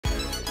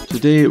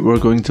Today we're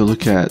going to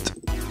look at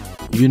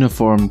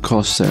uniform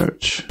cost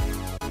search.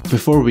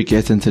 Before we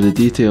get into the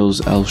details,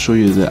 I'll show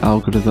you the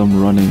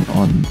algorithm running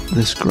on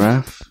this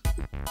graph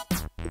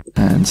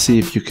and see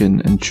if you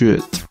can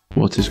intuit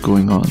what is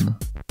going on.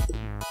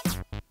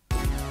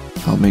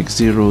 I'll make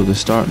 0 the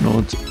start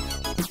node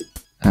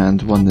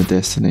and 1 the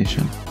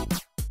destination.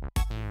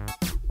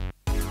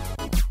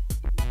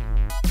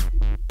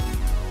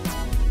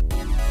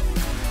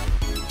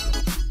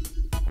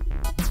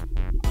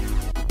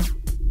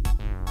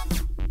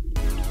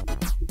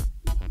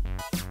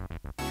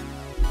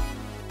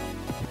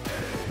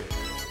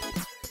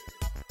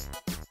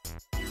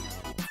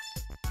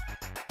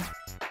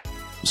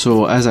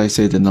 So as I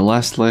said in the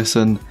last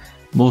lesson,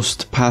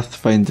 most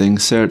pathfinding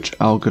search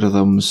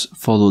algorithms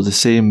follow the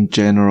same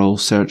general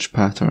search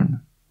pattern.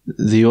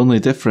 The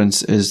only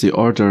difference is the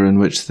order in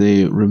which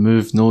they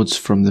remove nodes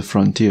from the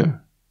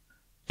frontier.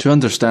 To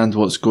understand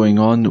what's going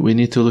on, we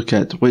need to look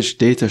at which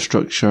data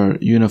structure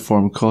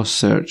uniform cost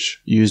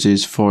search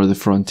uses for the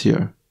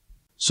frontier.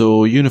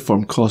 So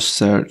uniform cost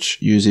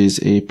search uses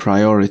a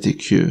priority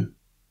queue.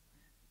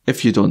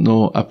 If you don't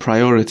know, a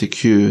priority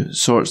queue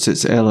sorts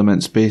its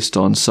elements based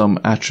on some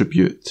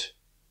attribute.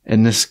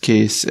 In this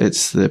case,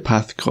 it's the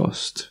path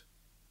cost.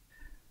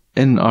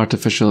 In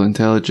artificial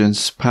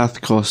intelligence,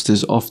 path cost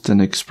is often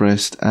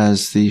expressed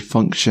as the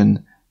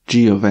function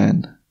g of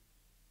n.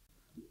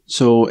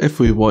 So if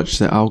we watch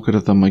the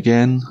algorithm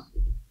again,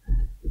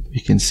 we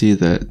can see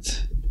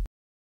that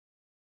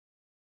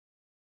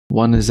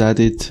 1 is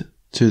added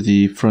to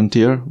the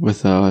frontier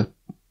with a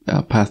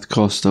path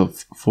cost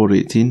of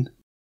 418.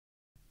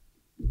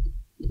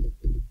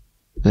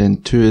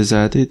 Then 2 is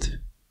added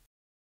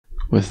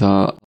with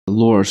a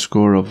lower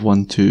score of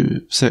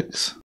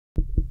 126.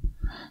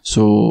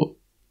 So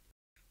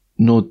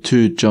node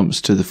 2 jumps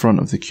to the front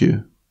of the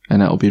queue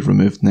and that will be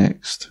removed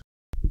next.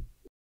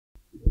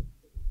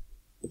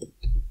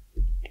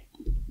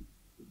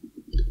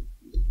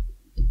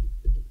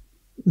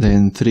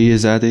 Then 3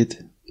 is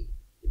added,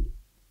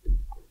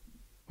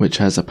 which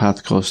has a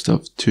path cost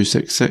of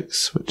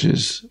 266, which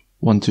is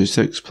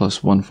 126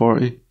 plus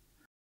 140.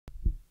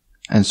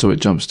 And so it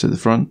jumps to the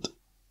front.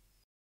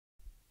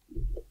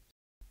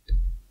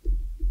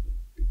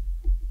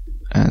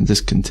 And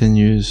this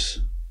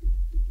continues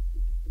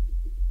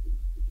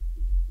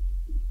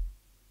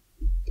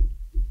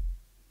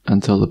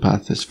until the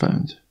path is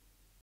found.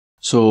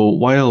 So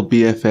while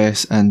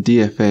BFS and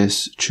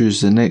DFS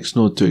choose the next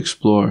node to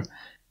explore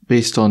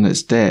based on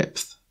its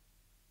depth,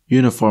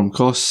 uniform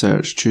cost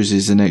search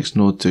chooses the next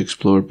node to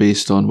explore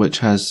based on which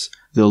has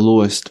the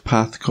lowest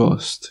path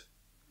cost.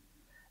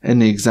 In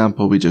the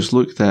example we just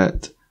looked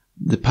at,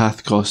 the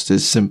path cost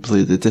is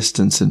simply the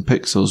distance in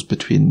pixels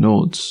between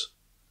nodes.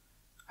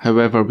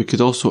 However, we could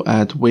also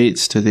add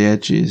weights to the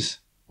edges,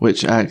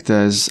 which act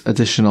as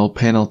additional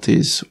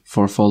penalties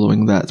for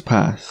following that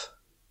path.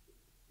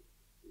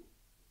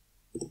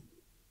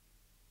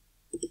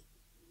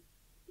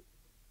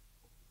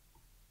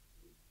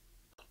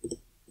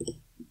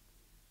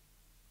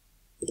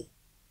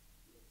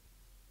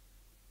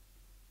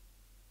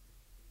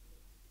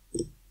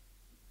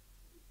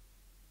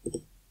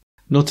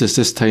 Notice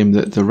this time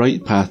that the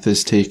right path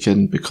is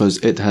taken because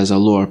it has a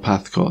lower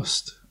path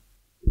cost.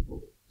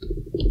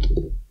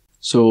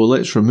 So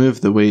let's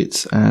remove the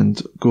weights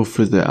and go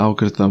through the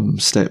algorithm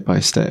step by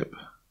step.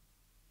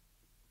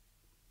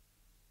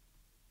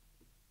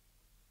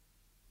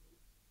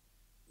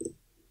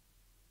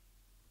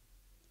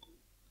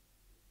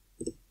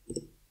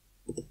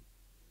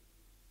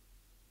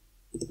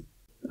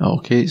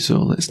 Okay, so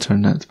let's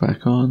turn that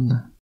back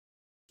on.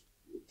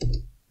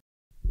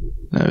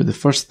 Now the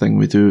first thing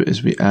we do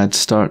is we add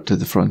start to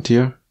the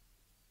frontier.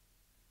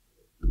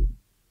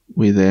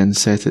 We then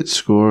set its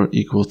score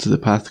equal to the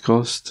path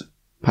cost.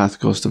 Path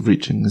cost of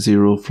reaching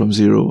 0 from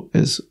 0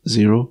 is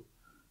 0.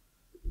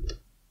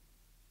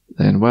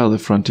 Then while the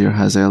frontier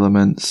has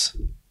elements,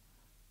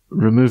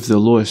 remove the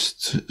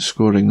lowest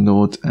scoring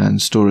node and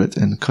store it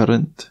in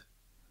current.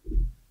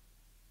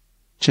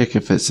 Check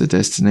if it's a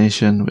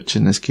destination, which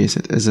in this case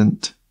it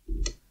isn't.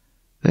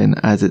 Then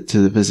add it to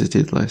the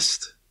visited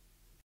list.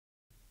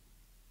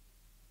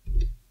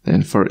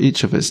 Then for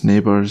each of its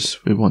neighbours,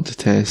 we want to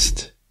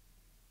test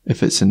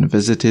if it's in the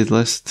visited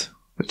list,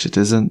 which it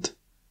isn't.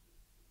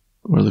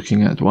 We're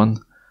looking at 1.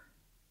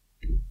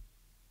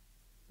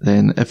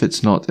 Then if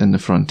it's not in the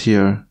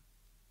frontier,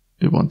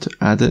 we want to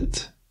add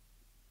it.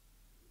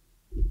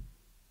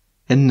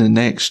 In the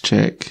next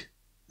check,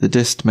 the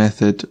dist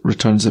method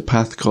returns a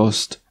path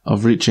cost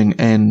of reaching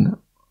n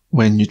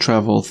when you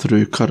travel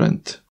through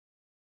current.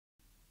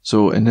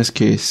 So in this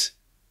case,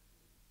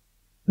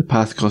 the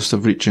path cost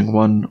of reaching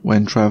 1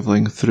 when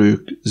travelling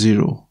through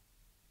 0.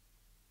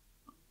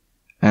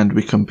 And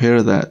we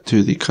compare that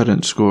to the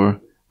current score,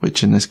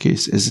 which in this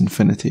case is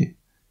infinity.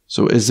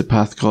 So is the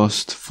path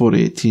cost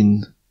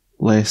 418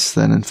 less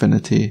than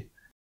infinity?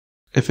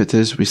 If it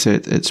is, we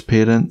set its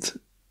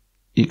parent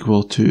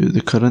equal to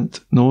the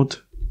current node,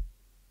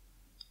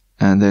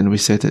 and then we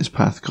set its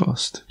path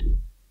cost.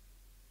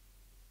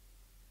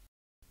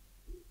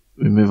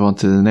 We move on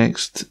to the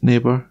next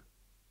neighbour.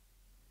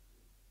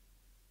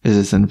 Is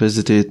it in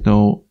visited?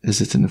 No.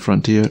 Is it in the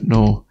frontier?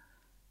 No.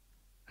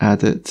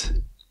 Add it.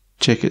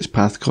 Check its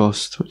path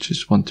cost, which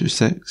is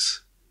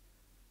 126.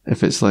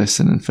 If it's less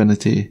than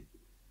infinity,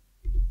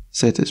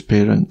 set its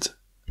parent,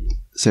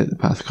 set the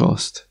path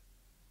cost,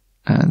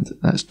 and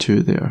that's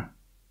 2 there.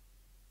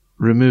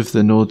 Remove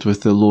the node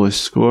with the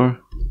lowest score.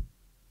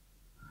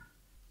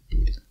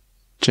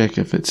 Check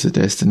if it's a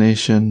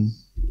destination.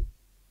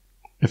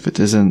 If it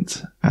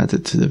isn't, add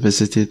it to the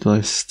visited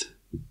list.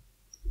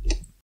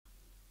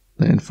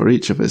 Then for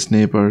each of its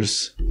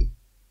neighbours,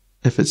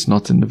 if it's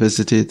not in the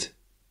visited,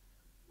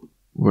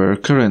 we're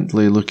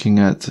currently looking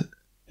at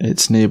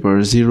its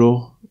neighbour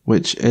 0,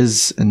 which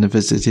is in the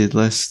visited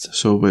list,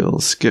 so we'll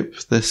skip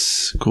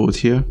this code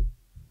here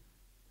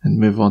and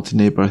move on to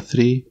neighbour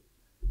 3.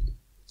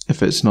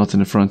 If it's not in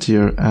the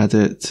frontier, add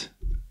it,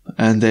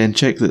 and then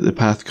check that the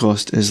path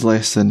cost is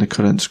less than the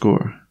current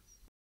score.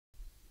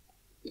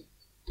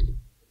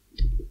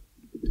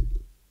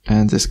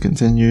 And this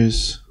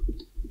continues.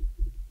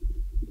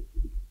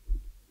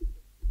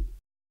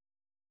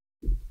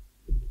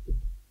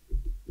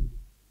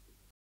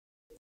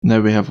 Now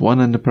we have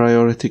 1 in the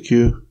priority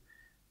queue.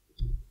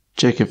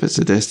 Check if it's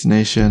a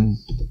destination,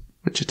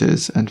 which it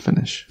is, and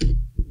finish.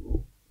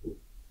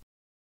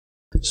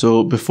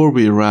 So before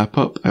we wrap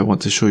up, I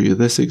want to show you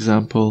this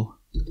example.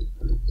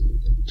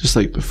 Just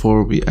like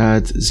before, we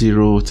add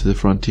 0 to the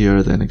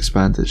frontier, then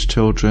expand its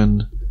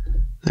children.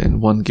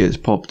 Then 1 gets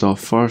popped off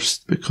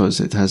first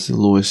because it has the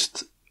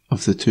lowest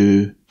of the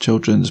 2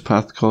 children's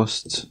path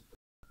costs.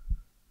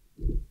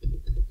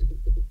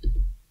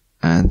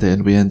 And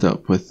then we end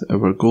up with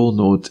our goal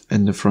node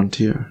in the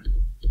frontier.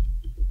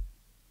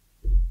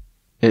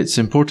 It's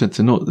important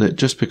to note that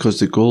just because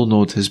the goal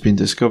node has been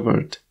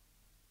discovered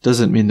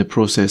doesn't mean the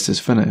process is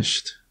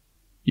finished.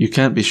 You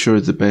can't be sure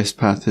the best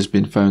path has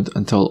been found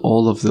until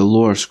all of the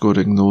lower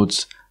scoring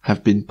nodes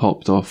have been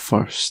popped off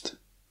first.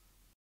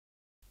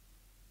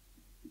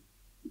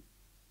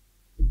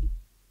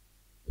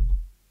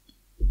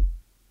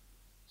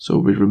 So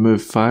we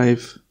remove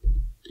 5,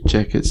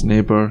 check its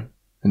neighbour,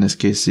 in this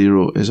case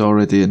 0 is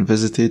already in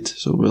visited,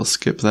 so we'll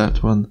skip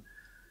that one.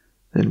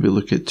 Then we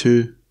look at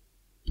 2.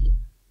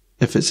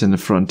 If it's in the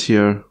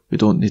frontier, we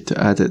don't need to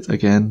add it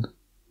again,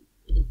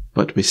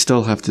 but we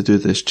still have to do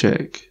this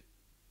check.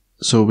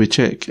 So we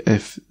check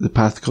if the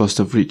path cost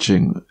of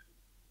reaching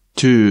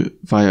 2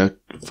 via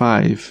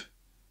 5,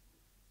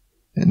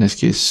 in this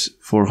case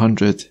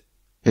 400,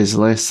 is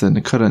less than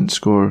the current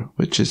score,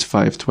 which is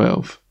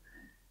 512.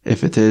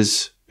 If it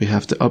is, we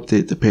have to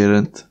update the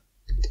parent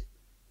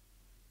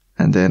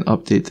and then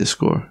update the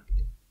score.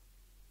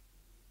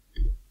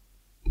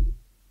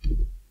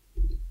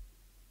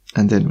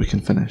 And then we can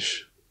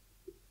finish.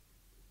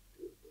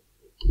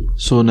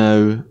 So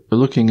now we're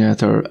looking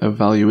at our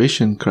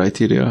evaluation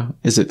criteria.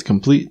 Is it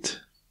complete?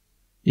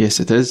 Yes,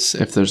 it is.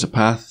 If there's a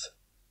path,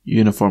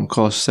 uniform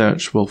cost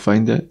search will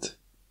find it.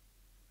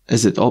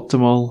 Is it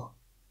optimal?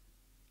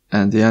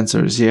 And the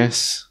answer is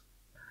yes.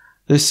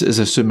 This is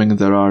assuming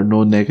there are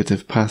no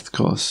negative path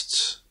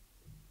costs.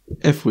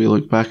 If we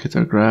look back at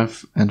our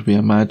graph and we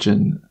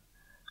imagine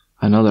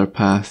another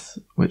path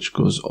which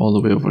goes all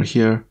the way over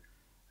here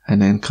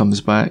and then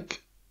comes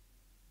back,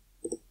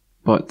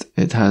 but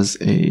it has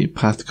a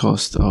path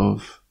cost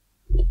of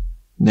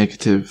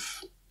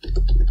negative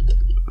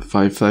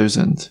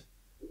 5,000,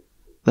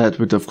 that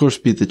would of course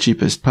be the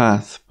cheapest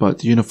path,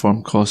 but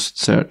uniform cost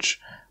search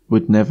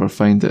would never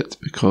find it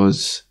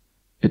because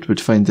it would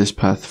find this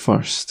path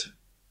first.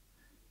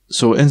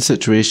 So in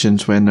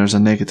situations when there's a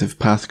negative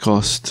path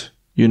cost,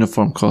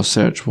 uniform cost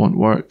search won't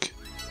work,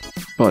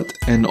 but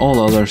in all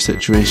other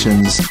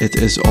situations it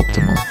is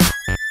optimal.